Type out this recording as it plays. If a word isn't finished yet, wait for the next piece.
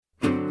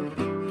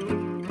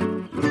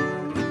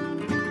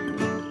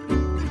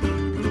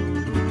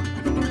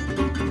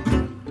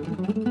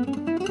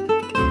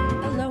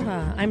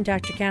I'm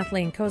Dr.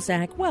 Kathleen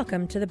Kozak.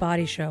 Welcome to The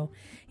Body Show.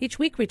 Each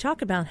week we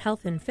talk about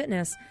health and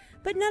fitness,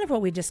 but none of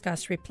what we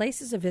discuss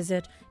replaces a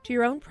visit to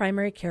your own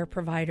primary care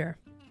provider.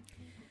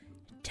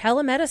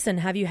 TeleMedicine,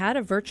 have you had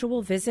a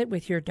virtual visit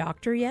with your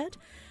doctor yet?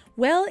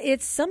 Well,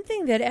 it's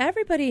something that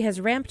everybody has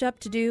ramped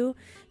up to do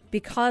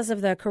because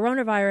of the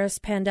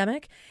coronavirus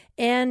pandemic,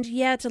 and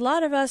yet a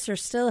lot of us are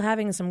still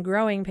having some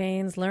growing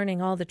pains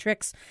learning all the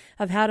tricks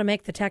of how to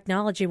make the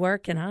technology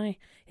work, and I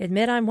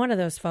admit I'm one of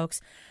those folks.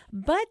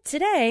 But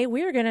today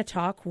we're going to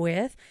talk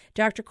with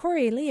Dr.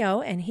 Corey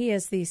Liow, and he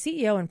is the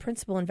CEO and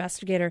Principal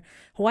Investigator,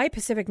 Hawaii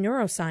Pacific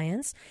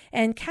Neuroscience,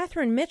 and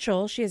Catherine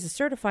Mitchell, she is a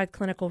Certified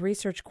Clinical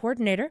Research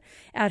Coordinator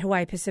at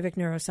Hawaii Pacific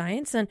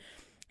Neuroscience, and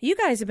you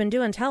guys have been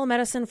doing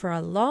telemedicine for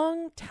a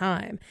long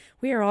time.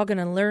 We are all going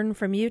to learn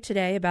from you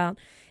today about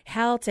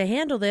how to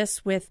handle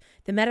this with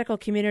the medical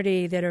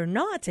community that are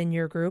not in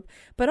your group,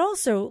 but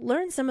also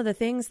learn some of the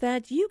things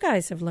that you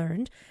guys have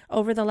learned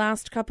over the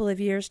last couple of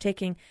years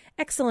taking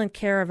excellent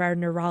care of our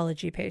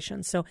neurology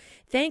patients. So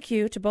thank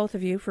you to both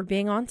of you for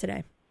being on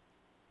today.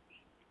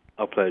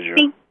 A pleasure.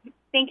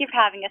 Thank you for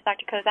having us,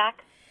 Dr. Kozak.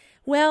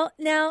 Well,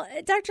 now,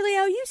 Dr.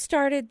 Liow, you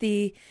started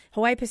the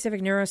Hawaii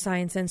Pacific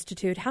Neuroscience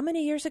Institute how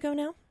many years ago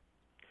now?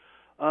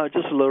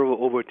 Just a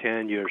little over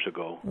 10 years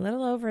ago. A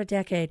little over a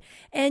decade.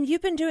 And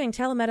you've been doing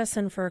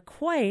telemedicine for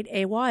quite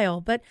a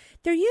while, but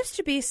there used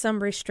to be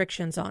some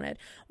restrictions on it.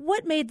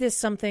 What made this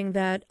something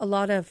that a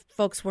lot of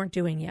folks weren't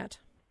doing yet?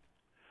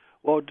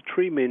 Well, the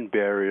three main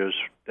barriers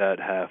that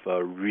have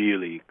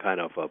really kind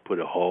of put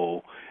a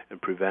hole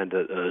and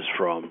prevented us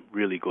from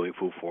really going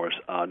full force.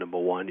 Number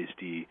one is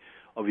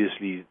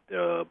obviously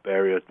the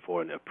barrier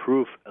for an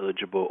approved,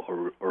 eligible,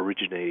 or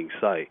originating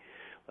site,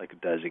 like a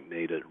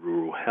designated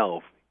rural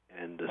health.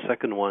 And the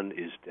second one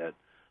is that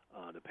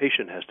the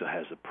patient has to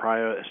have a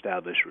prior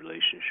established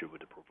relationship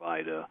with the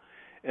provider.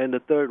 And the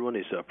third one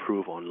is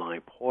approved online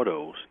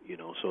portals,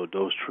 so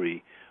those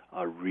three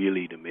are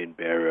really the main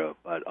barrier.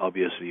 But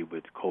obviously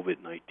with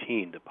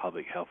COVID-19, the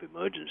public health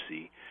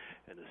emergency,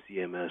 and the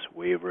CMS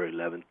waiver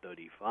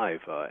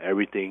 1135,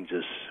 everything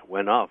just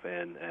went off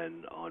and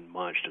on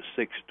March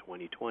the 6th,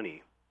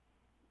 2020.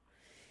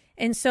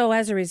 And so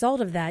as a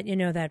result of that,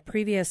 that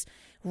previous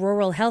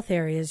rural health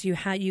areas,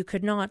 you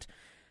could not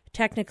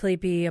technically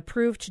be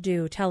approved to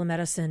do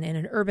telemedicine in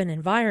an urban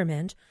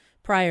environment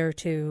prior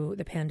to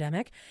the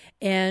pandemic,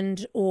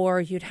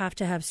 or you'd have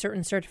to have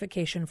certain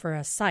certification for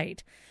a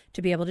site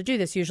to be able to do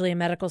this, usually a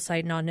medical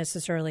site, not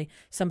necessarily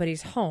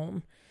somebody's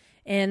home.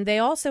 And they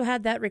also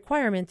had that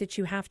requirement that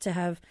you have to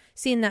have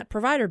seen that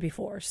provider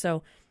before.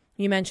 So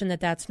you mentioned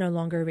that that's no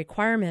longer a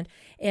requirement.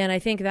 And I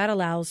think that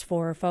allows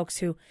for folks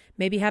who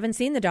maybe haven't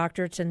seen the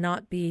doctor to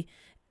not be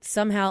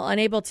somehow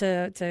unable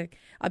to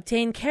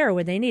obtain care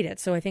when they need it.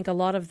 So I think a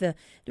lot of the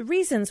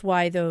reasons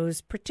why those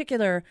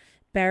particular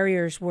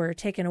barriers were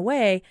taken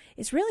away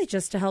is really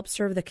just to help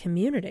serve the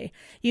community.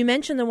 You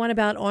mentioned the one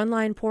about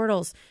online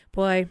portals.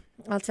 Boy,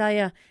 I'll tell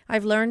you,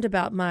 I've learned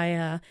about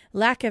my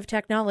lack of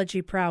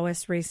technology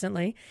prowess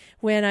recently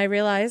when I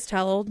realized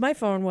how old my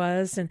phone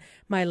was and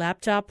my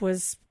laptop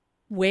was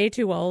way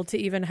too old to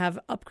even have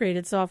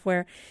upgraded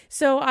software.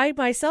 So I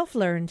myself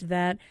learned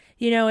that,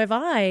 if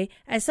I,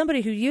 as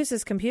somebody who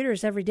uses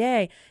computers every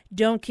day,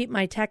 don't keep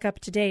my tech up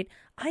to date,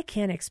 I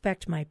can't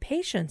expect my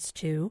patients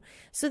to.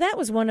 So that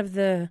was one of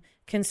the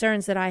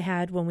concerns that I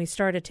had when we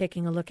started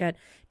taking a look at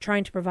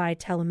trying to provide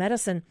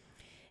telemedicine.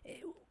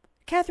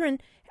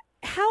 Catherine,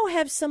 how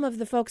have some of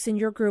the folks in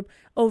your group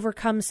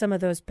overcome some of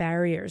those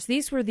barriers?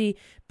 These were the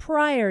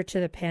prior to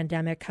the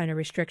pandemic kind of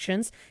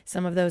restrictions.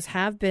 Some of those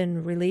have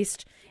been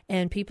released,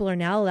 and people are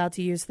now allowed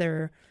to use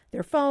their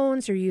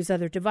phones or use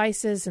other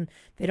devices, and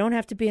they don't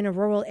have to be in a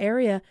rural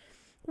area.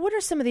 What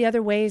are some of the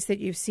other ways that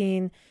you've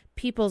seen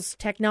people's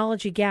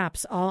technology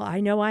gaps? I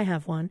know I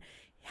have one.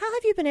 How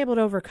have you been able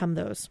to overcome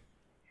those?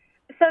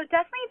 So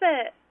definitely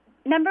the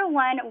number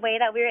one way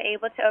that we were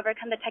able to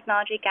overcome the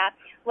technology gap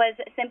was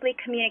simply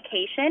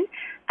communication.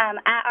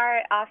 At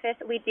our office,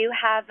 we do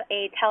have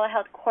a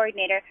telehealth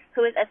coordinator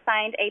who is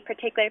assigned a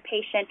particular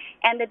patient,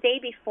 and the day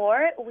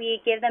before,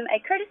 we give them a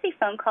courtesy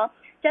phone call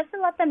just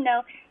to let them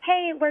know,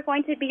 hey, we're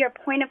going to be your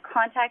point of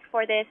contact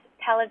for this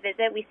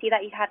televisit. We see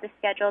that you have this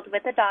scheduled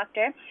with the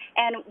doctor,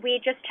 and we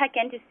just check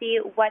in to see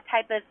what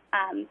type of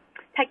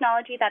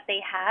technology that they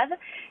have.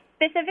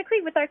 Specifically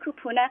with our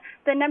kupuna,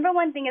 the number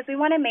one thing is we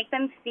want to make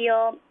them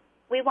feel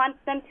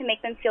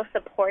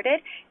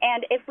supported.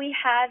 And if we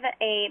have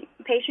a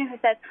patient who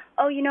says,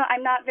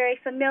 I'm not very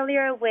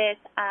familiar with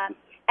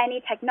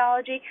any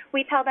technology,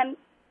 we tell them,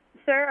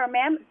 sir or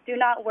ma'am, do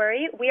not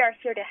worry. We are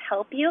here to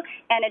help you,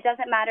 and it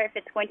doesn't matter if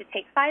it's going to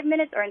take 5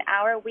 minutes or an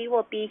hour. We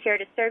will be here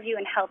to serve you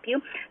and help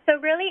you. So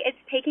really, it's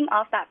taking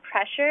off that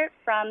pressure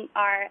from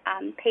our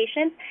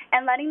patients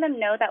and letting them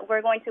know that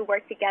we're going to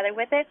work together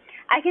with it.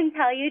 I can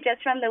tell you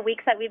just from the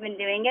weeks that we've been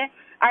doing it,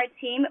 our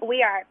team,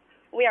 we are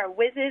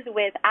whizzes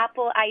with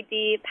Apple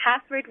ID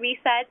password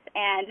resets,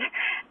 and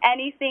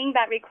anything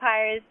that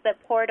requires the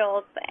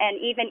portals and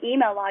even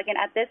email login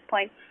at this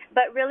point.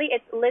 But really,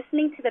 it's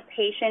listening to the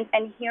patients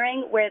and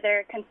hearing where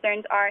their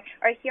concerns are,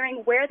 or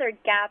hearing where their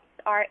gaps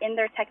are in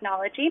their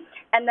technology,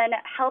 and then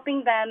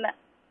helping them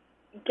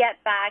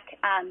get back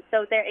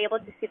so they're able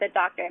to see the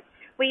doctor.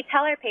 We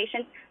tell our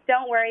patients,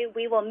 don't worry,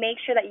 we will make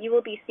sure that you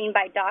will be seen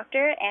by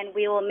doctor, and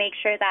we will make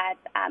sure that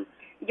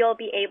you'll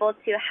be able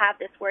to have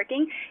this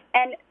working.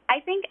 And I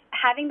think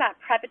having that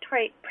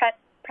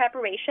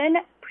preparation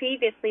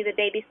previously the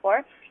day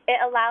before, it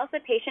allows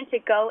the patient to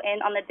go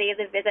in on the day of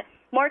the visit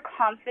more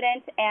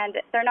confident, and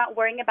they're not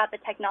worrying about the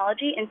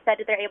technology. Instead,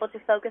 they're able to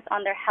focus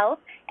on their health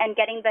and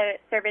getting the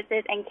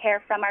services and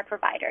care from our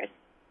providers.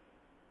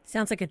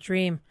 Sounds like a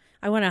dream.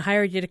 I want to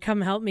hire you to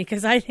come help me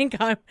because I think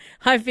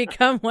I've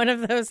become one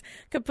of those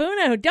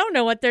kapuna who don't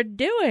know what they're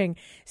doing.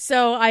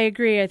 So I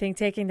agree. I think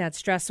taking that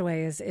stress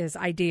away is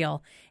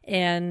ideal,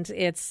 and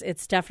it's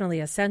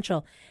definitely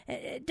essential.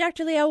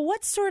 Dr. Liow,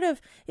 what sort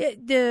of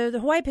the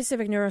Hawaii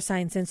Pacific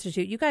Neuroscience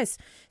Institute? You guys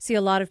see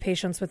a lot of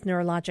patients with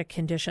neurologic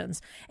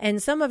conditions,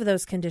 and some of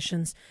those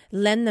conditions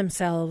lend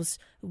themselves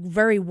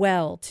very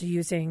well to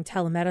using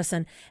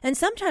telemedicine. And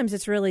sometimes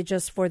it's really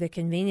just for the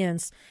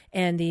convenience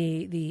and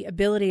the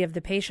ability of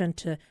the patient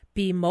to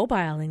be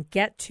mobile and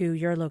get to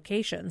your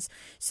locations.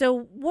 So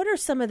what are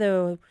some of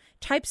the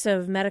types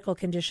of medical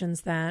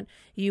conditions that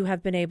you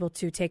have been able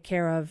to take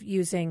care of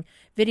using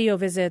video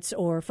visits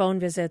or phone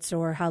visits,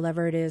 or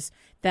however it is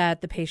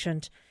that the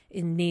patient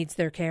needs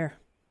their care?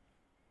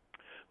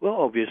 Well,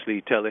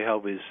 obviously,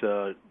 telehealth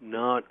is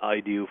not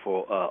ideal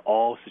for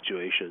all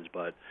situations,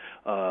 but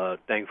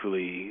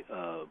thankfully,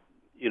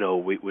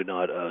 we're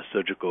not a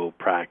surgical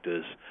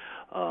practice.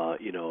 A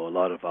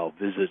lot of our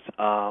visits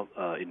are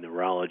in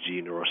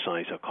neurology,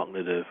 neuroscience, or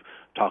cognitive,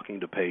 talking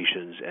to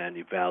patients and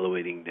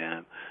evaluating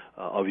them.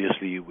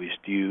 Obviously, we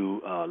still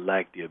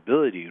lack the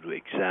ability to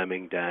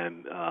examine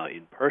them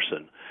in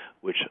person,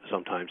 which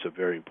sometimes are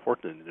very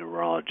important in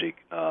neurologic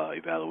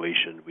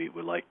evaluation. We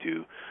would like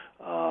to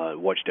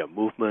watch their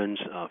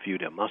movements, feel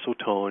their muscle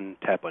tone,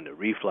 tap on their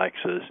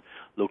reflexes,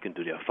 look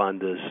into their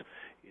fundus.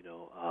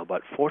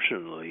 But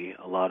fortunately,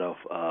 a lot of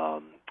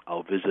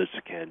our visits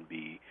can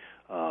be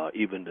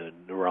even the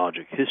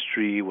neurologic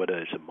history, whether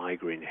it's a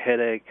migraine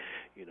headache,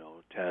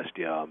 test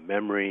their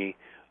memory,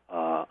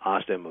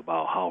 ask them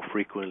about how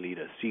frequently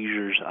the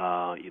seizures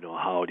are,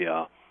 how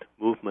their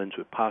movements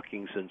with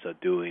Parkinson's are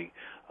doing.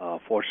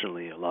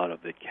 Fortunately, a lot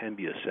of it can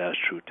be assessed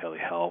through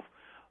telehealth.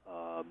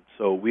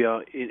 So we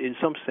are, in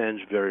some sense,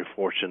 very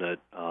fortunate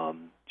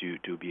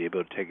to be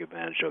able to take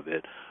advantage of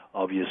it.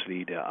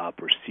 Obviously, there are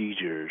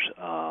procedures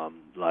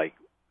like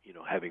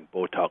having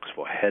Botox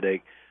for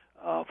headache,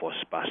 for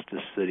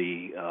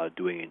spasticity,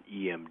 doing an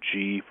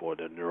EMG for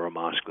the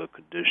neuromuscular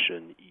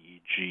condition,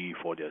 EEG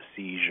for their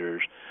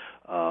seizures,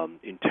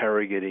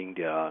 interrogating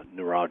their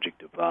neurologic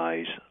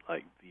device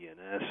like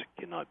VNS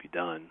cannot be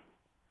done.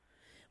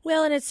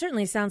 Well, and it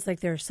certainly sounds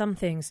like there are some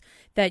things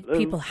that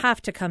people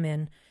have to come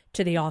in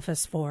to the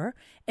office for,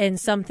 and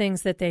some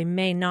things that they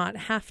may not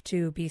have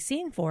to be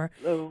seen for.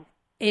 Hello.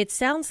 It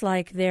sounds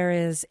like there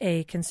is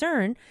a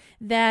concern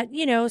that,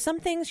 some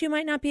things you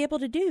might not be able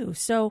to do.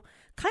 So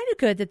kind of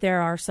good that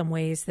there are some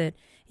ways that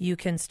you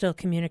can still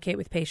communicate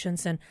with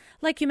patients. And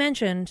like you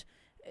mentioned,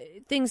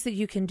 things that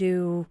you can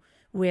do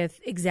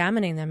with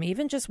examining them,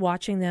 even just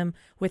watching them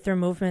with their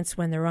movements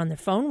when they're on the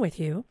phone with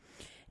you.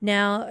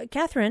 Now,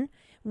 Catherine,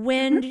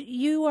 when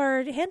you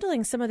are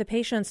handling some of the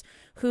patients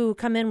who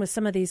come in with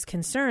some of these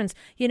concerns,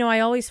 I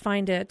always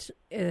find it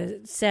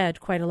said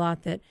quite a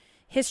lot that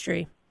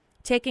history,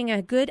 taking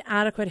a good,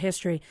 adequate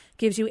history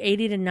gives you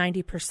 80 to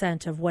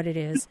 90% of what it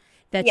is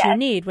that you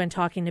need when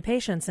talking to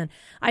patients. And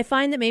I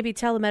find that maybe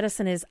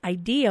telemedicine is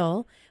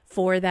ideal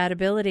for that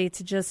ability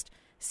to just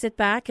sit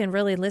back and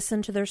really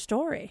listen to their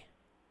story.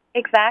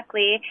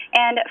 Exactly.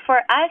 And for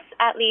us,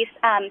 at least,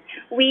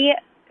 we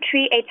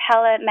treat a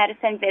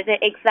telemedicine visit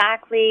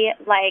exactly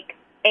like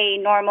a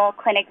normal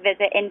clinic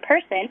visit in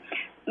person,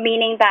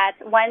 meaning that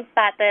once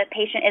that the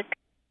patient is,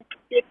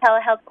 the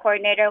telehealth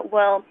coordinator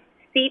will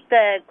seat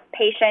the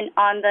patient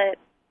on the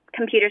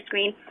computer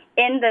screen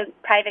in the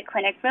private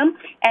clinic room,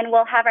 and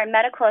we'll have our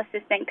medical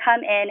assistant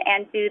come in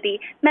and do the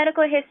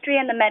medical history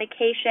and the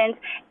medications.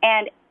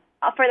 And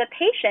for the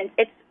patients,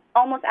 it's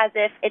almost as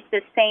if it's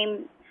the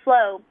same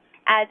flow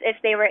as if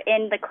they were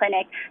in the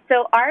clinic.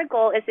 So our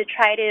goal is to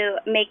try to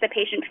make the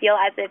patient feel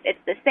as if it's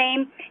the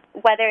same,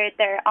 whether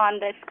they're on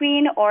the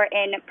screen or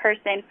in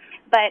person.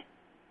 But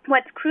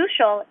what's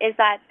crucial is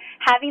that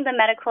having the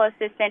medical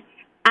assistant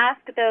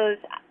ask those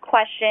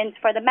questions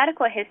for the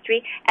medical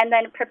history and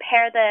then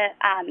prepare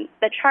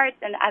the charts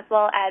and as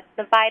well as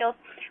the vitals.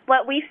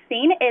 What we've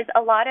seen is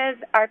a lot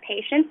of our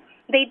patients,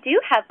 they do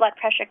have blood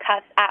pressure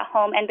cuffs at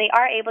home, and they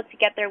are able to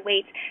get their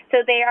weights.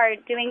 So they are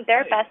doing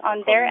their best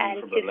on their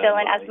end to fill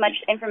in as much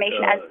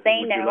information as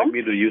they know. Would you like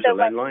me to use a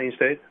landline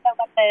instead? So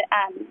when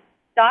the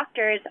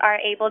doctors are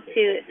able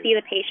to see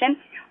the patient,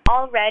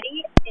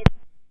 already is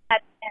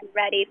set and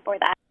ready for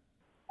that.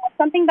 That's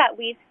something that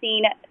we've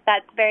seen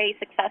that's very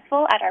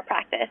successful at our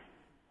practice.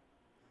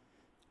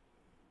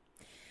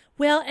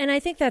 Well, and I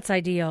think that's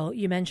ideal.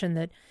 You mentioned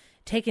that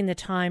taking the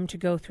time to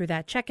go through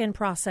that check-in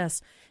process,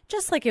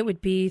 just like it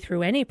would be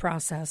through any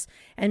process,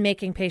 and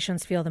making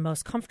patients feel the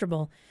most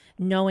comfortable,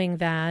 knowing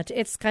that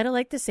it's kind of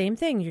like the same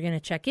thing. You're going to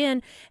check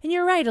in. And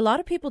you're right, a lot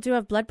of people do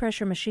have blood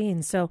pressure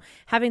machines. So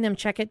having them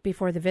check it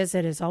before the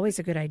visit is always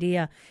a good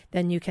idea.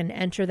 Then you can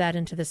enter that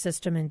into the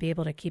system and be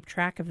able to keep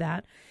track of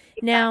that.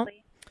 Exactly. Now,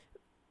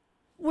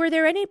 were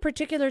there any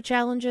particular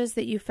challenges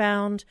that you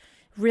found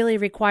really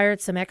required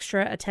some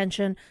extra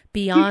attention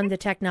beyond the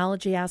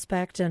technology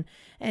aspect,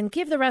 and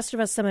give the rest of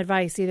us some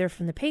advice, either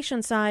from the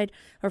patient side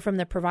or from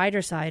the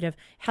provider side, of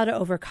how to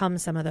overcome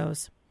some of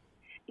those?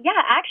 Yeah,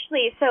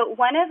 actually, so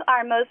one of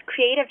our most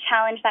creative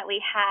challenge that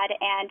we had,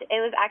 and it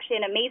was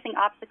actually an amazing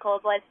obstacle,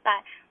 was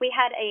that we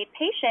had a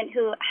patient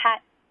who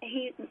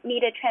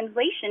needed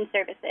translation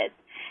services.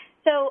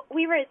 So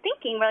we were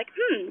thinking, we're like,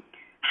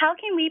 how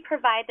can we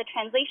provide the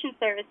translation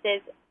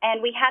services?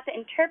 And we have the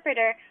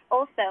interpreter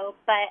also,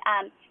 but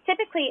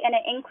typically in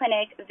an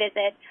in-clinic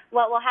visit,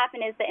 what will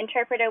happen is the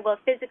interpreter will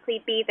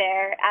physically be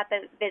there at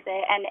the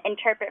visit and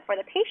interpret for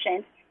the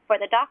patient, for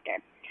the doctor.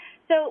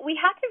 So we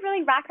had to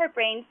really rack our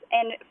brains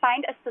and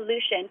find a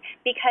solution,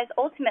 because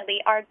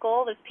ultimately our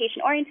goal was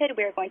patient-oriented.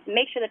 We were going to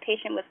make sure the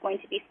patient was going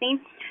to be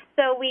seen.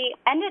 So we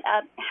ended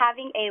up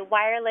having a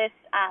wireless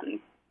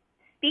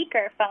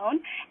speaker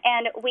phone,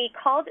 and we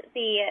called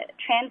the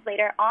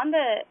translator on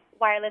the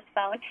wireless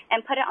phone and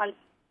put it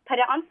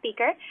on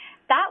speaker.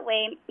 That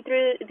way,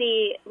 through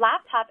the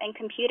laptop and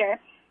computer,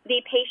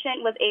 the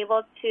patient was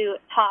able to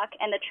talk,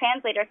 and the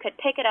translator could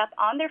pick it up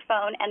on their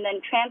phone and then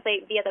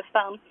translate via the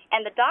phone,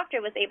 and the doctor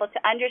was able to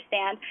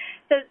understand.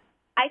 So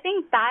I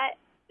think that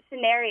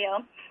scenario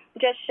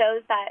just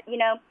shows that,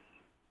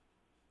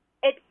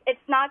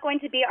 it's not going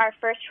to be our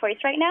first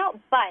choice right now,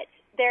 but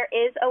there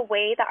is a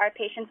way that our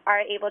patients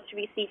are able to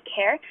receive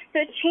care. So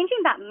it's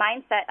changing that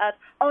mindset of,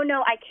 oh,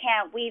 no, I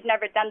can't, we've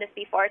never done this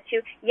before, to,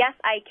 yes,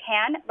 I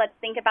can, let's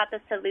think about the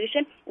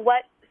solution.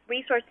 What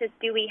resources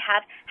do we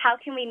have? How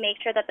can we make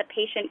sure that the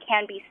patient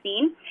can be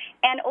seen?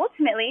 And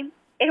ultimately,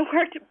 it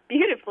worked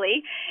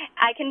beautifully.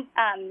 I can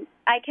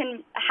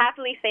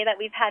happily say that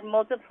we've had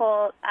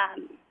multiple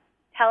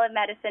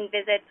telemedicine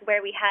visits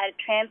where we had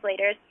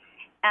translators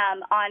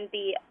on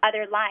the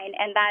other line,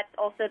 and that's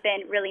also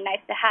been really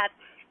nice to have.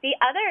 The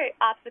other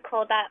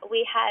obstacle that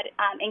we had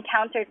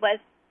encountered was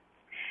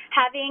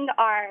having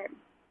our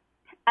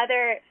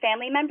other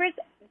family members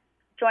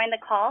join the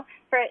call.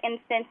 For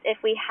instance, if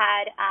we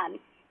had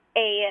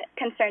a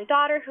concerned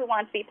daughter who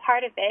wants to be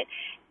part of it.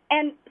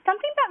 And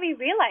something that we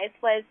realized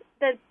was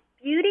the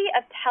beauty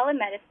of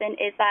telemedicine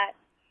is that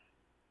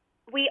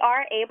we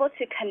are able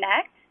to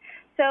connect.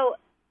 So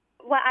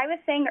what I was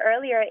saying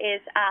earlier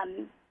is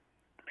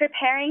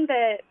preparing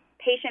the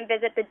patient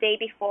visit the day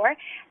before.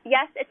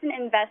 Yes, it's an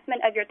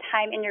investment of your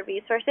time and your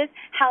resources.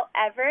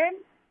 However,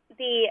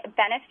 the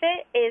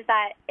benefit is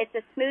that it's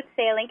a smooth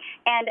sailing,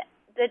 and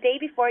the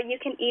day before you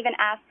can even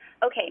ask,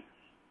 okay,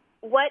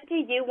 what do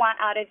you want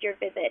out of your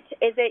visit?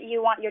 Is it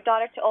you want your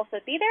daughter to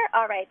also be there?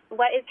 All right,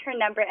 what is her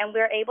number? And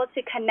we're able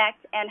to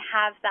connect and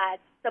have that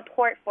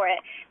support for it.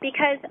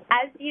 Because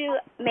as you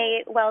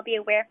may well be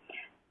aware,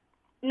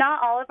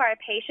 not all of our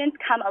patients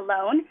come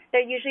alone.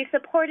 They're usually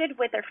supported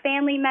with their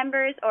family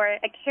members or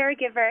a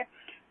caregiver.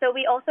 So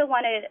we also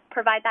want to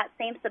provide that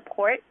same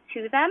support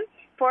to them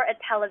for a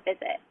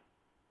televisit.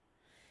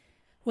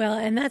 Well,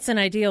 and that's an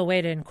ideal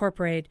way to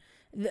incorporate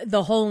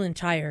the whole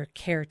entire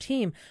care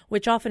team,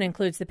 which often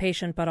includes the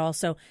patient, but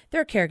also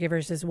their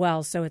caregivers as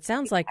well. So it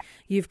sounds like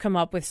you've come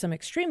up with some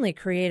extremely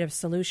creative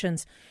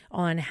solutions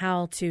on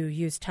how to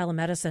use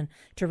telemedicine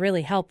to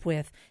really help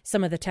with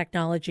some of the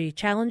technology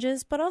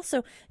challenges, but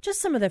also just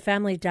some of the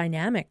family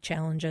dynamic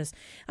challenges.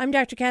 I'm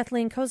Dr.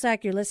 Kathleen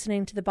Kozak. You're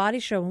listening to The Body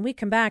Show. When we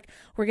come back,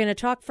 we're going to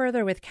talk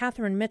further with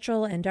Catherine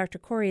Mitchell and Dr.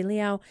 Corey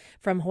Liow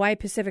from Hawaii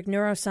Pacific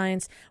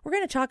Neuroscience. We're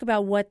going to talk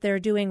about what they're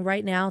doing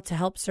right now to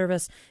help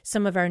service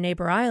some of our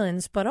neighbor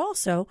islands, but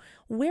also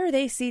where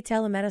they see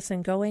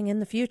telemedicine going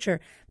in the future,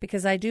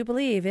 because I do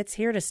believe it's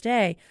here to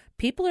stay.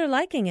 People are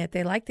liking it.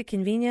 They like the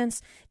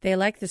convenience. They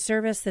like the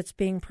service that's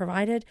being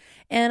provided.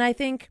 And I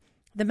think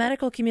the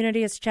medical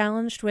community is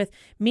challenged with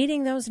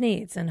meeting those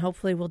needs, and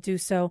hopefully we'll do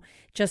so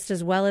just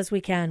as well as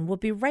we can. We'll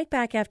be right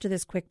back after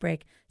this quick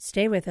break.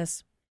 Stay with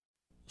us.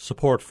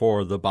 Support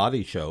for The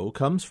Body Show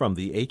comes from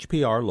the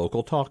HPR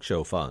Local Talk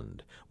Show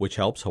Fund, which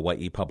helps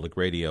Hawaii Public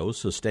Radio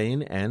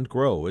sustain and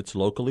grow its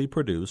locally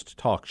produced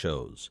talk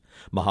shows.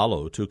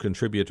 Mahalo to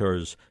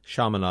contributors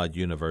Chaminade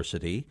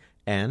University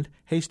and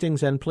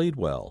Hastings and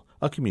Pleadwell,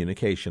 a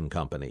communication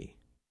company.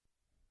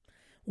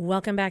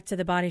 Welcome back to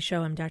The Body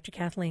Show. I'm Dr.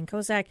 Kathleen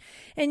Kozak,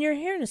 and you're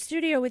here in the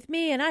studio with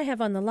me, and I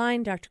have on the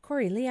line Dr.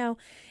 Corey Liow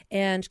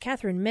and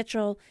Catherine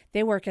Mitchell.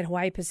 They work at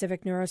Hawaii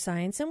Pacific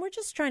Neuroscience, and we're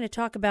just trying to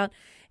talk about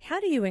How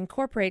do you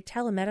incorporate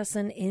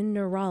telemedicine in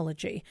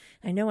neurology?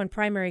 I know in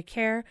primary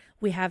care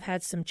we have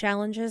had some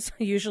challenges,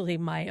 usually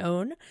my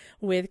own,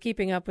 with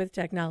keeping up with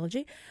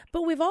technology,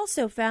 but we've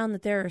also found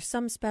that there are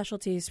some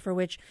specialties for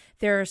which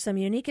there are some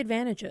unique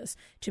advantages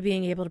to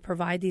being able to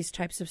provide these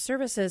types of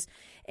services.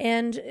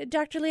 And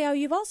Dr. Liow,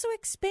 you've also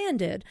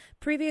expanded.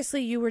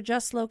 Previously, you were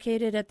just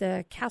located at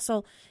the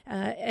Castle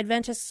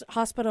Adventist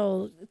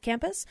Hospital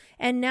campus,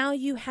 and now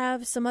you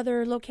have some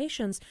other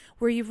locations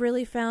where you've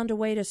really found a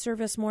way to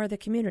service more of the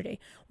community.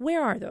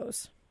 Where are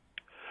those?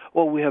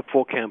 Well, we have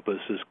 4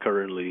 campuses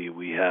currently.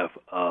 We have,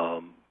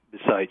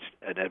 besides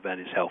at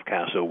Adventist Health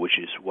Castle, which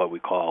is what we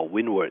call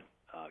Windward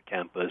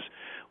campus,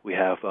 we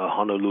have a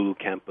Honolulu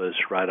campus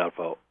right out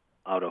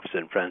of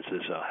St.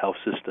 Francis Health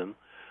System.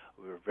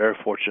 We were very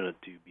fortunate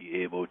to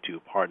be able to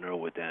partner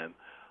with them.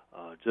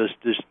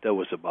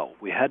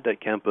 We had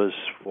that campus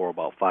for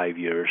about 5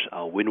 years.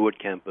 Our Windward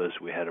campus,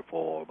 we had it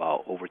for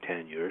about over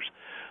 10 years.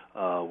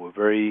 We're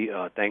very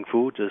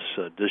thankful.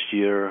 This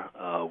year,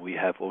 we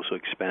have also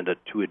expanded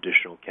 2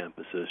 additional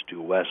campuses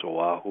to West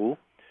Oahu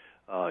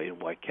in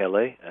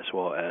Waikele, as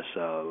well as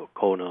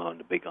Kona on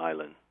the Big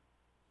Island.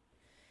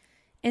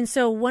 And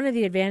so one of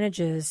the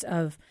advantages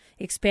of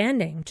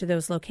expanding to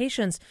those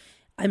locations,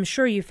 I'm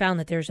sure you found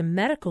that there's a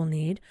medical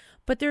need,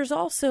 but there's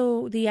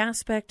also the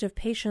aspect of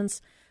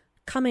patients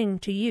coming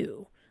to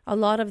you. A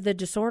lot of the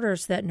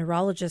disorders that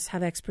neurologists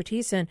have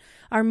expertise in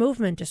are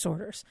movement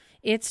disorders.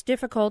 It's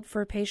difficult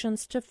for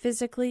patients to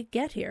physically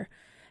get here.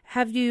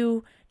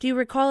 Do you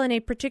recall any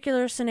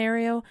particular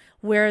scenario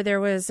where there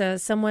was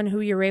someone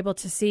who you were able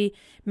to see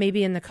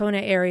maybe in the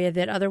Kona area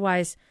that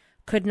otherwise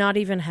could not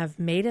even have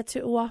made it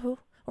to Oahu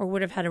or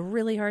would have had a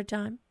really hard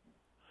time?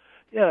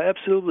 Yeah,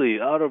 absolutely.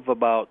 Out of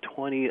about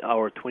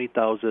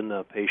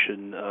 20,000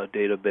 patient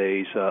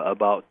database,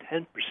 about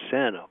 10%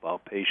 of our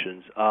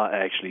patients are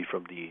actually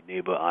from the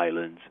neighbor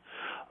islands.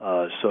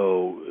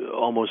 So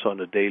almost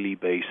on a daily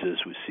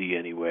basis, we see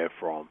anywhere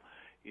from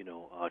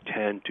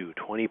 10 to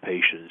 20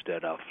 patients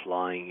that are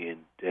flying in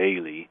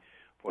daily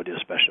for their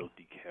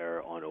specialty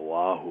care on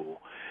Oahu.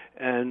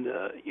 And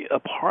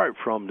apart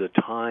from the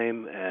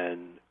time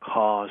and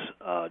cost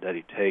that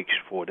it takes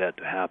for that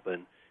to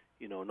happen,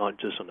 not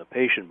just on the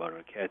patient, but on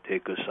the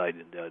caretaker side,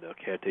 and the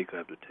caretaker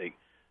have to take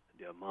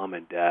their mom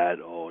and dad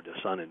or their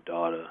son and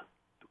daughter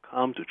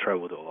to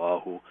travel to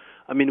Oahu.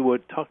 I mean, we're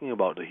talking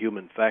about the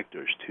human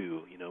factors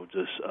too.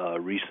 Just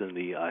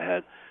recently I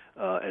had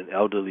an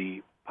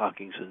elderly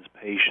Parkinson's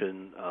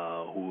patient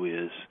who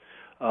is,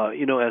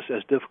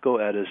 as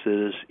difficult as it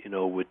is,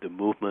 with the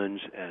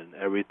movements and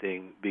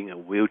everything, being in a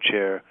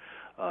wheelchair,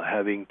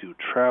 having to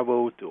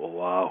travel to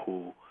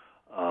Oahu,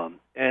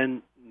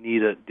 and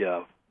needed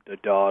the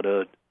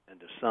daughter and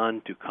the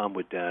son to come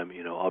with them.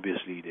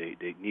 Obviously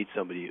they need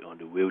somebody on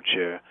the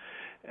wheelchair,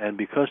 and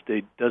because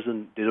they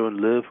don't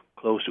live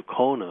close to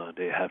Kona,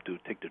 they have to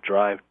take the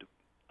drive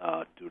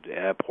to the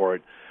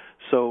airport.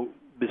 So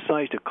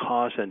besides the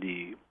cost and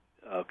the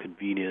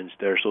convenience,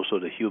 there's also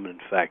the human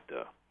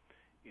factor.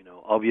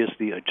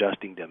 Obviously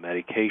adjusting their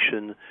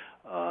medication,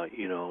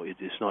 it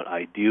is not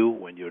ideal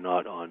when you're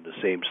not on the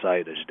same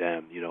side as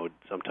them.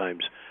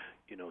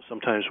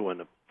 Sometimes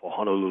when for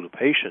Honolulu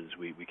patients,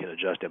 we can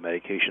adjust their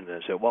medication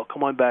and say, well,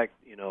 come on back,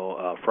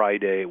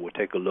 Friday, we'll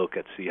take a look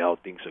and see how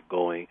things are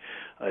going.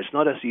 It's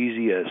not as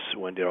easy as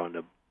when they're on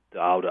the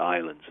outer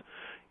islands,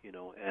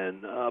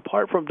 And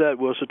apart from that,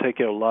 we also take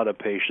care of a lot of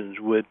patients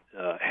with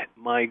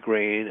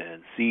migraine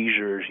and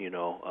seizures.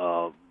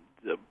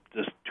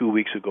 Just 2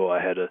 weeks ago,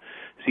 I had a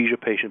seizure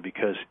patient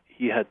because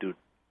he had to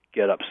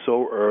get up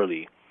so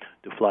early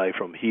to fly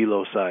from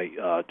Hilo side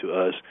to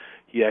us.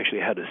 He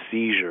actually had a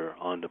seizure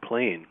on the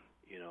plane,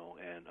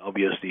 and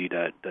obviously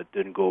that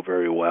didn't go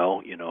very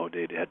well.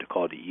 They had to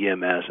call the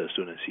EMS as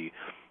soon as he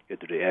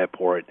get to the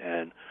airport.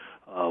 And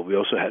we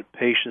also had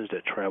patients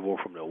that travel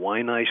from the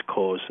Waianae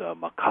Coast,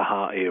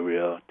 Makaha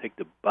area, take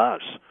the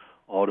bus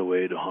all the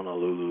way to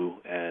Honolulu,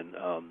 and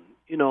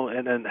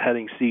and then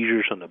having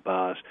seizures on the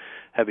bus,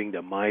 having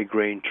the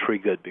migraine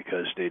triggered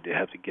because they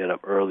have to get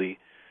up early.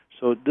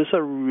 So these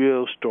are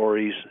real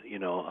stories,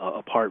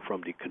 apart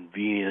from the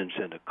convenience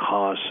and the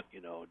cost,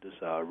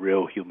 these are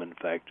real human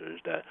factors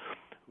that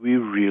we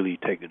really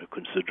take into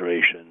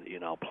consideration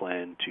in our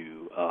plan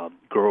to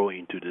grow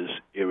into this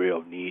area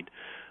of need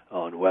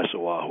on West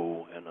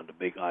Oahu and on the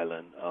Big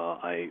Island.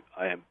 I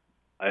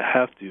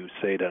have to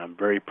say that I'm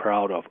very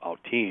proud of our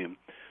team,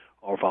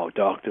 of our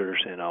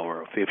doctors and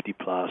our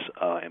 50-plus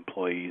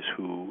employees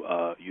who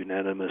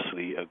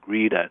unanimously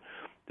agree that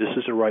this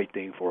is the right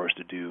thing for us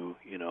to do.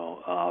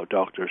 Our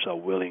doctors are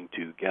willing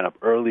to get up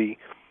early,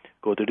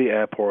 go to the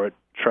airport,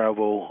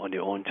 travel on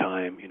their own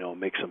time,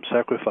 make some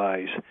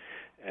sacrifice,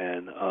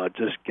 and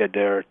just get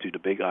there to the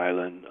Big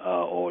Island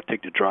or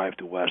take the drive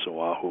to West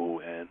Oahu.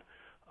 And,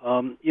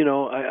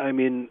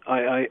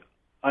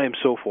 I am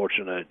so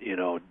fortunate,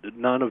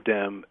 none of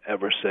them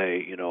ever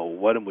say,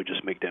 why don't we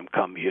just make them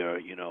come here?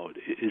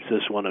 It's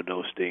just one of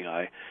those things.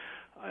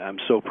 I'm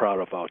so proud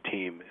of our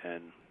team.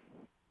 And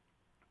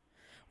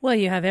well,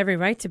 you have every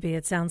right to be.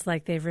 It sounds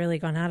like they've really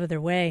gone out of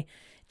their way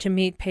to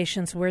meet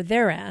patients where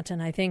they're at.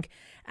 And I think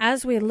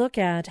as we look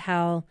at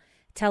how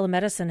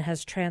telemedicine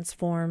has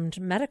transformed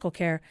medical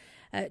care,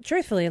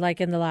 truthfully, like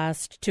in the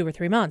last 2 or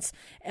 3 months,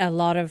 a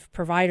lot of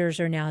providers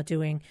are now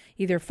doing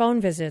either phone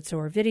visits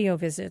or video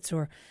visits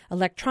or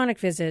electronic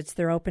visits.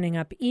 They're opening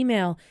up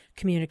email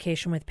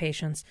communication with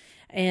patients.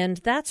 And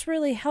that's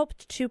really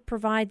helped to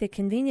provide the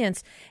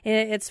convenience.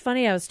 It's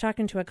funny, I was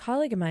talking to a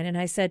colleague of mine and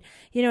I said,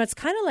 it's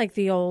kind of like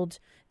the old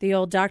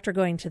doctor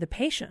going to the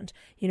patient.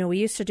 We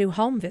used to do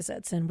home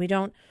visits and we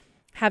don't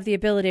have the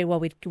ability,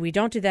 we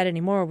don't do that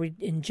anymore.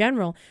 In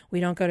general, we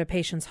don't go to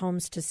patients'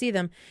 homes to see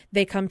them.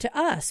 They come to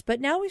us.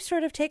 But now we've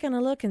sort of taken a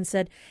look and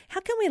said, how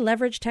can we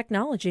leverage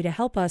technology to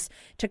help us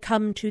to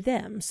come to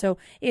them? So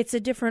it's a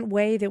different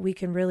way that we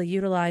can really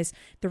utilize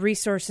the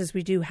resources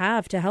we do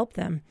have to help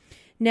them.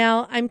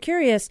 Now, I'm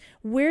curious,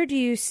 where do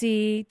you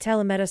see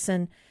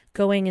telemedicine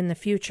going in the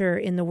future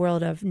in the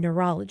world of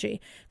neurology?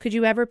 Could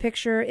you ever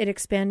picture it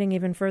expanding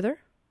even further?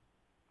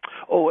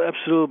 Oh,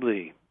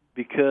 absolutely.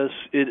 Because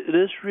it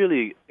is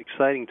really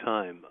exciting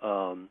time.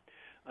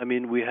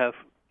 We have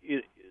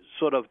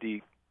sort of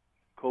the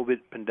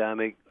COVID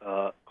pandemic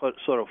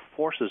sort of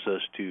forces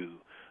us to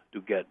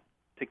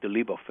take the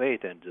leap of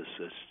faith and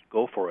just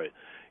go for it.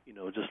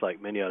 Just like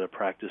many other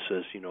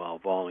practices, our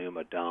volume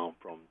are down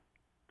from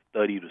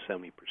 30 to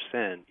 70%.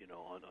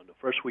 On the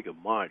first week of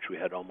March, we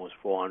had almost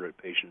 400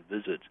 patient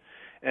visits,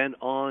 and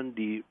on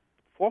the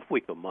fourth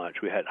week of March,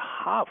 we had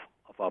half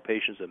of our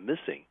patients are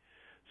missing.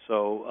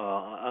 So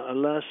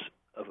unless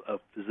a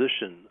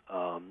physician,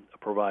 a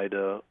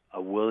provider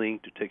are willing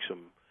to take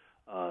some,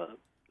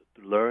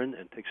 to learn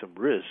and take some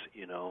risks,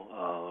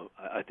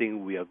 I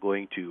think we are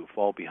going to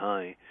fall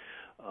behind.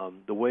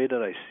 The way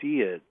that I see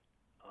it,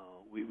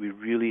 we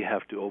really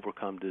have to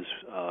overcome this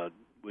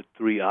with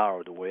 3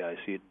 hours. The way I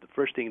see it, the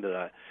first thing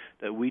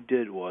that we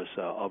did was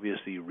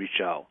obviously reach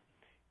out.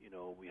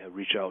 We have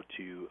reached out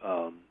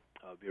to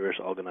various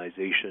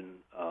organizations.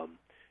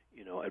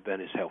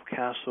 Adventist Health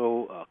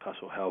Castle,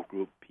 Castle Health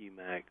Group,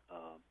 PMAC,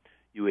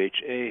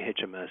 UHA,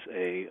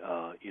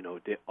 HMSA,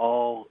 they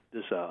all,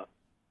 this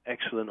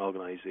excellent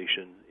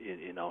organization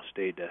in our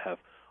state that have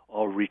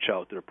all reached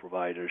out to the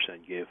providers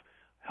and give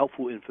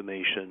helpful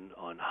information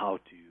on how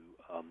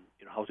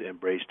to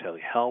embrace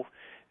telehealth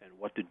and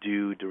what to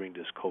do during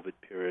this COVID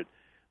period.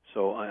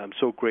 So I'm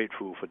so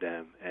grateful for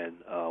them and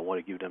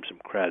want to give them some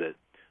credit.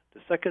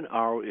 The second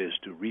R is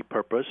to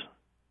repurpose.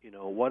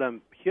 What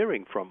I'm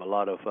hearing from a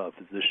lot of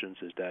physicians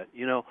is that,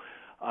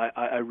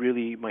 I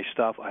really, my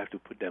staff, I have to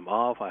put them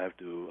off, I have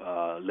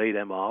to lay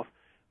them off,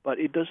 but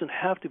it doesn't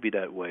have to be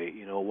that way.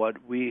 What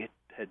we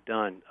had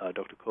done,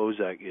 Dr.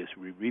 Kozak, is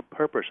we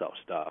repurpose our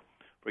staff.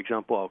 For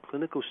example, our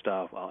clinical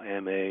staff, our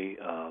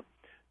MA,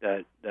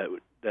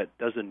 that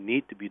doesn't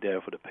need to be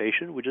there for the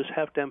patient, we just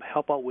have them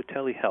help out with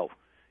telehealth.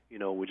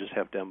 We just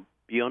have them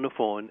be on the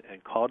phone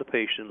and call the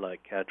patient,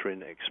 like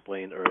Catherine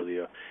explained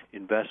earlier.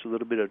 Invest a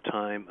little bit of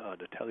time.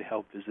 The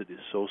telehealth visit is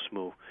so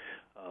smooth.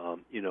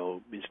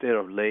 Instead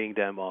of laying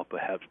them off,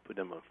 perhaps put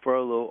them on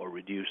furlough or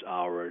reduce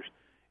hours.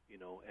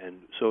 And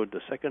so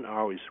the second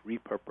R is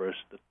repurpose.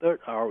 The third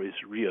R is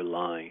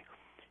realign.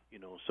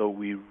 So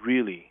we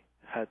really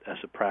had, as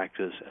a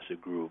practice, as a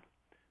group,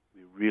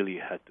 we really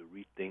had to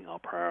rethink our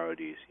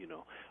priorities.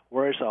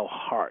 Where is our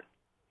heart?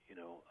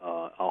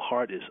 Our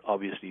heart is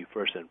obviously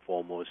first and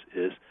foremost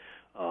is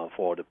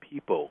for the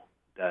people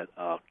that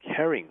are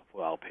caring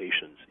for our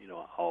patients,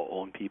 our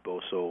own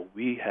people. So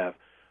we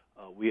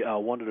are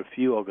one of the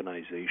few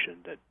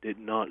organizations that did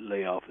not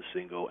lay off a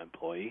single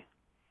employee.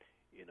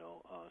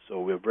 So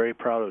we're very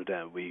proud of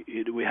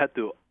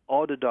that.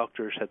 All the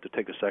doctors had to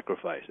take a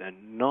sacrifice,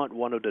 and not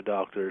one of the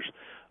doctors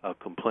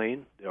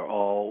complained. They're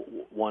all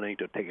wanting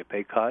to take a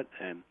pay cut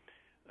and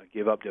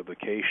give up their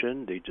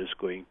vacation. They're just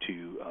going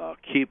to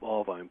keep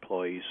all of our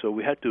employees. So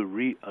we had to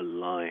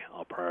realign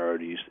our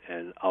priorities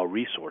and our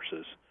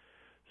resources.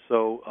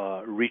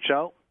 So reach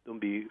out.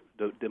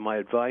 My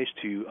advice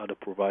to other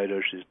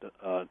providers is,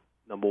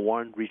 number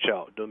one, reach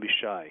out. Don't be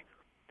shy.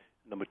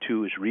 Number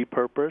two is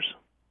repurpose.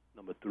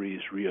 Number three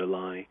is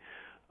realign.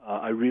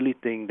 I really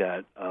think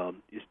that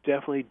it's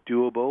definitely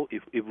doable.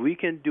 If we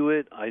can do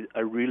it, I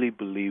really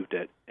believe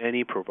that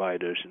any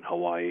providers in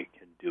Hawaii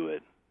can do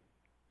it.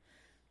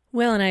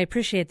 Well, and I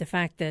appreciate the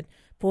fact that,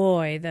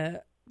 boy,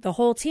 the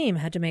whole team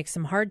had to make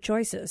some hard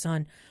choices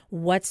on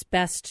what's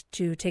best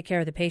to take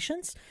care of the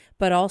patients,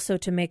 but also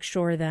to make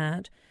sure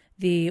that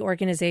the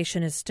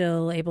organization is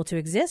still able to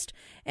exist,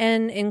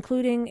 and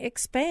including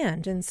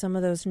expand in some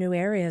of those new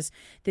areas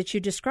that you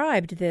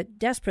described that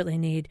desperately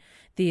need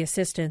the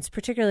assistance,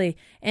 particularly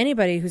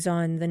anybody who's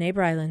on the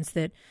neighbor islands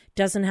that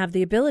doesn't have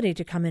the ability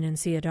to come in and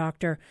see a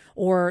doctor,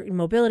 or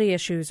mobility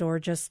issues, or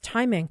just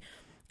timing.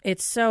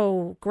 It's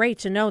so great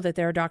to know that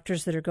there are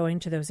doctors that are going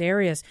to those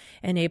areas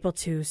and able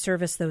to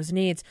service those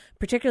needs,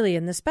 particularly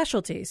in the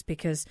specialties,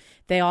 because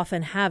they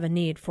often have a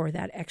need for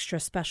that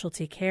extra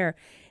specialty care.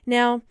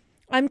 Now,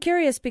 I'm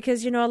curious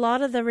because, a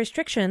lot of the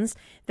restrictions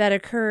that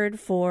occurred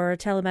for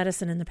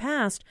telemedicine in the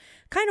past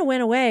kind of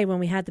went away when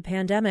we had the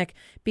pandemic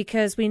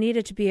because we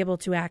needed to be able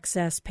to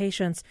access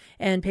patients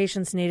and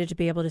patients needed to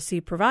be able to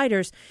see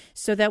providers,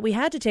 so that we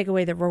had to take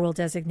away the rural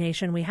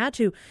designation. We had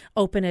to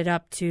open it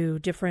up to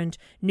different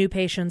new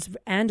patients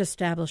and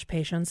established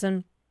patients.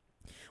 And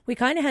we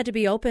kind of had to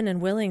be open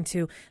and willing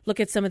to look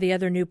at some of the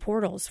other new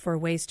portals for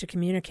ways to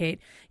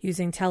communicate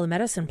using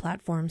telemedicine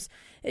platforms.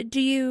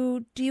 Do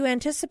you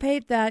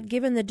anticipate that,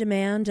 given the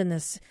demand and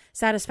the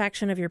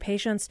satisfaction of your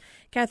patients,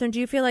 Catherine, do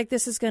you feel like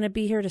this is going to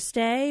be here to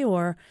stay,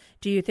 or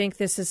do you think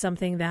this is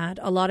something that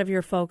a lot of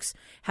your folks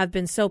have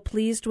been so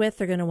pleased with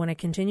they're going to want to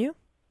continue?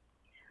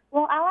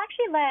 Well, I'll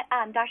actually let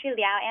Dr.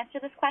 Liow answer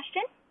this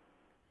question.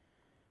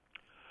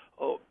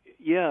 Oh,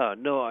 yeah,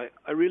 no, I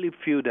really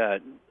feel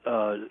that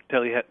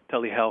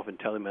telehealth and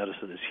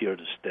telemedicine is here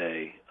to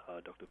stay,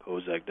 Dr.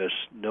 Kozak.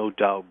 There's no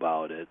doubt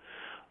about it.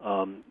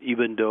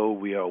 Even though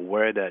we are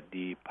aware that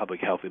the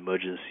public health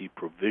emergency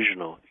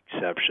provisional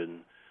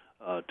exception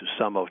to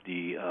some of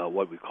the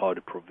what we call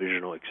the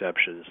provisional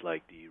exceptions,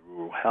 like the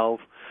rural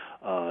health,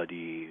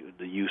 the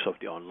use of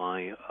the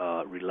online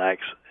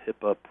relaxed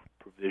HIPAA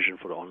provision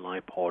for the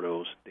online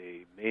portals,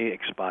 they may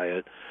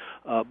expire,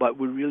 but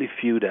we really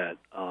feel that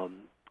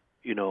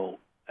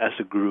as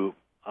a group,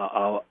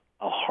 our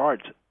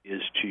heart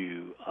is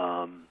to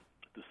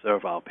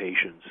serve our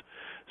patients.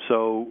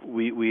 So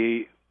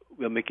we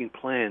are making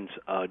plans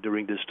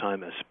during this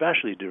time,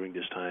 especially during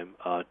this time,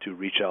 to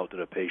reach out to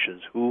the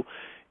patients who,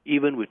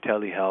 even with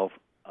telehealth,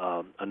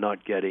 are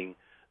not getting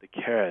the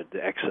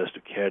access to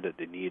care that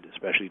they need,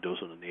 especially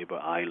those on the neighbor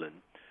island.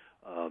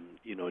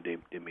 They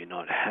may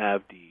not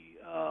have the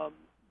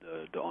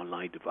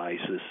online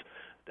devices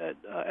that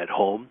at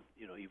home,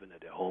 even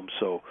at their home.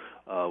 So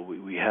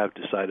we have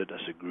decided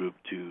as a group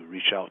to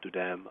reach out to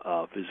them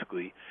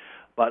physically.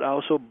 But I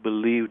also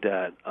believe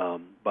that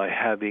by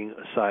having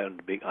a site on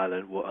the Big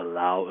Island will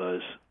allow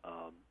us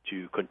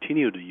to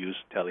continue to use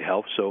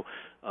telehealth. So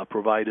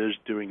providers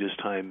during this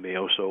time may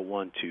also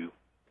want to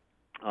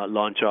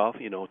launch off,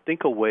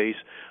 think of ways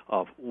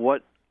of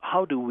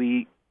how do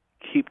we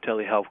keep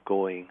telehealth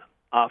going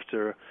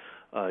after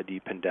the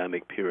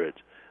pandemic period,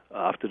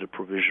 after the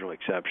provisional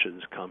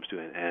exceptions comes to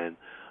an end.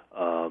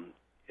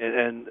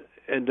 And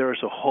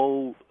there's a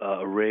whole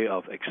array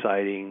of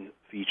exciting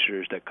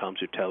features that comes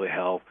to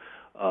telehealth,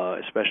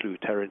 especially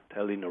with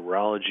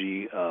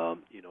teleneurology.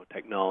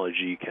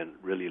 Technology can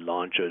really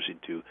launch us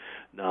into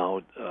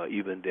now.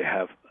 Even they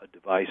have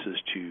devices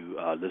to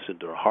listen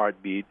to our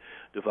heartbeat,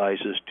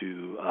 devices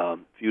to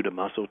feel the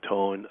muscle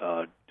tone,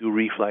 do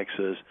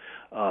reflexes.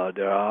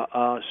 There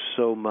are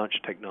so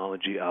much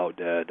technology out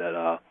there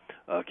that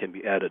can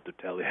be added to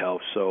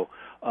telehealth. So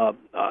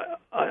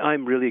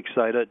I'm really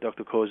excited,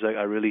 Dr. Kozak.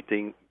 I really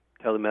think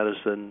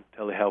telemedicine,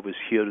 telehealth is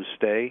here to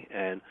stay,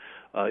 and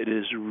it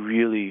is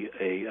really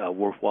a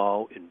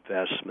worthwhile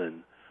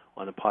investment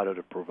on the part of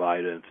the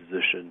provider and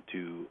physician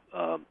to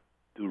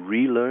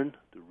relearn,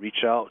 to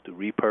reach out, to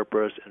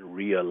repurpose, and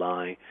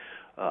realign.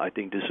 I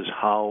think this is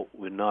how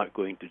we're not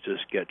going to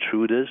just get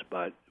through this,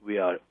 but we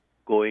are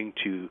going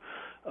to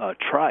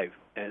thrive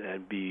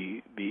and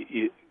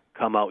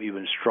come out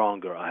even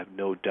stronger. I have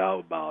no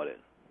doubt about it.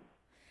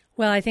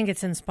 Well, I think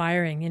it's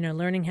inspiring,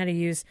 learning how to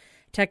use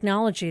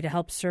technology to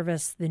help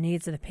service the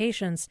needs of the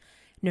patients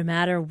no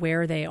matter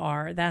where they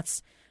are.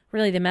 That's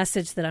really the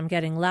message that I'm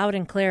getting loud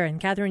and clear. And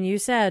Catherine, you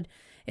said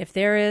if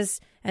there is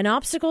an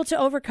obstacle to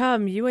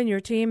overcome, you and your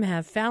team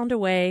have found a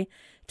way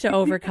to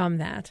overcome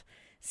that.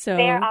 So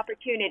there are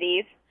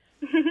opportunities.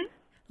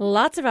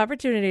 Lots of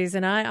opportunities,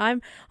 and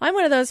I'm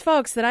one of those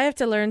folks that I have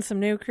to learn some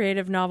new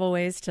creative, novel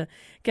ways to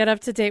get up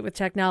to date with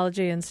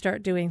technology and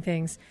start doing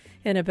things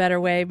in a better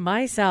way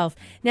myself.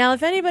 Now,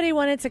 if anybody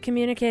wanted to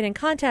communicate and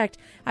contact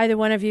either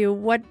one of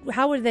you,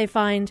 how would they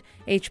find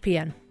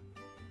HPN?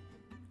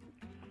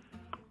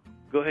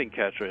 Go ahead,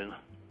 Catherine.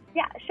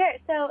 Yeah, sure.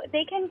 So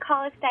they can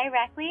call us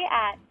directly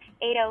at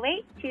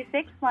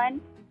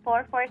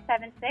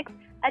 808-261-4476.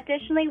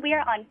 Additionally, we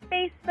are on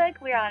Facebook,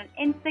 we are on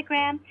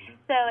Instagram.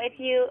 So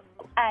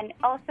and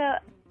also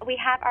we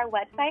have our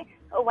website,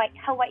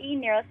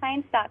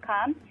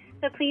 HawaiiNeuroscience.com.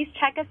 So please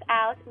check us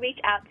out, reach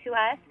out to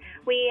us.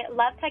 We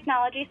love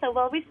technology, so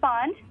we'll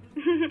respond.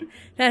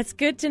 That's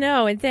good to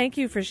know, and thank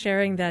you for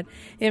sharing that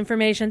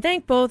information.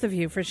 Thank both of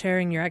you for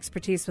sharing your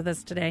expertise with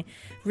us today.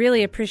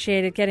 Really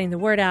appreciated getting the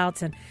word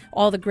out and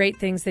all the great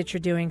things that you're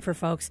doing for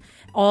folks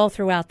all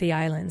throughout the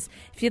islands.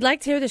 If you'd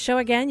like to hear the show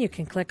again, you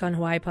can click on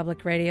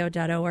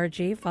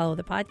hawaiipublicradio.org, follow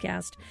the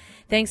podcast.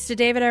 Thanks to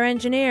David, our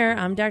engineer.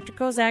 I'm Dr.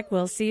 Kozak.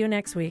 We'll see you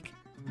next week.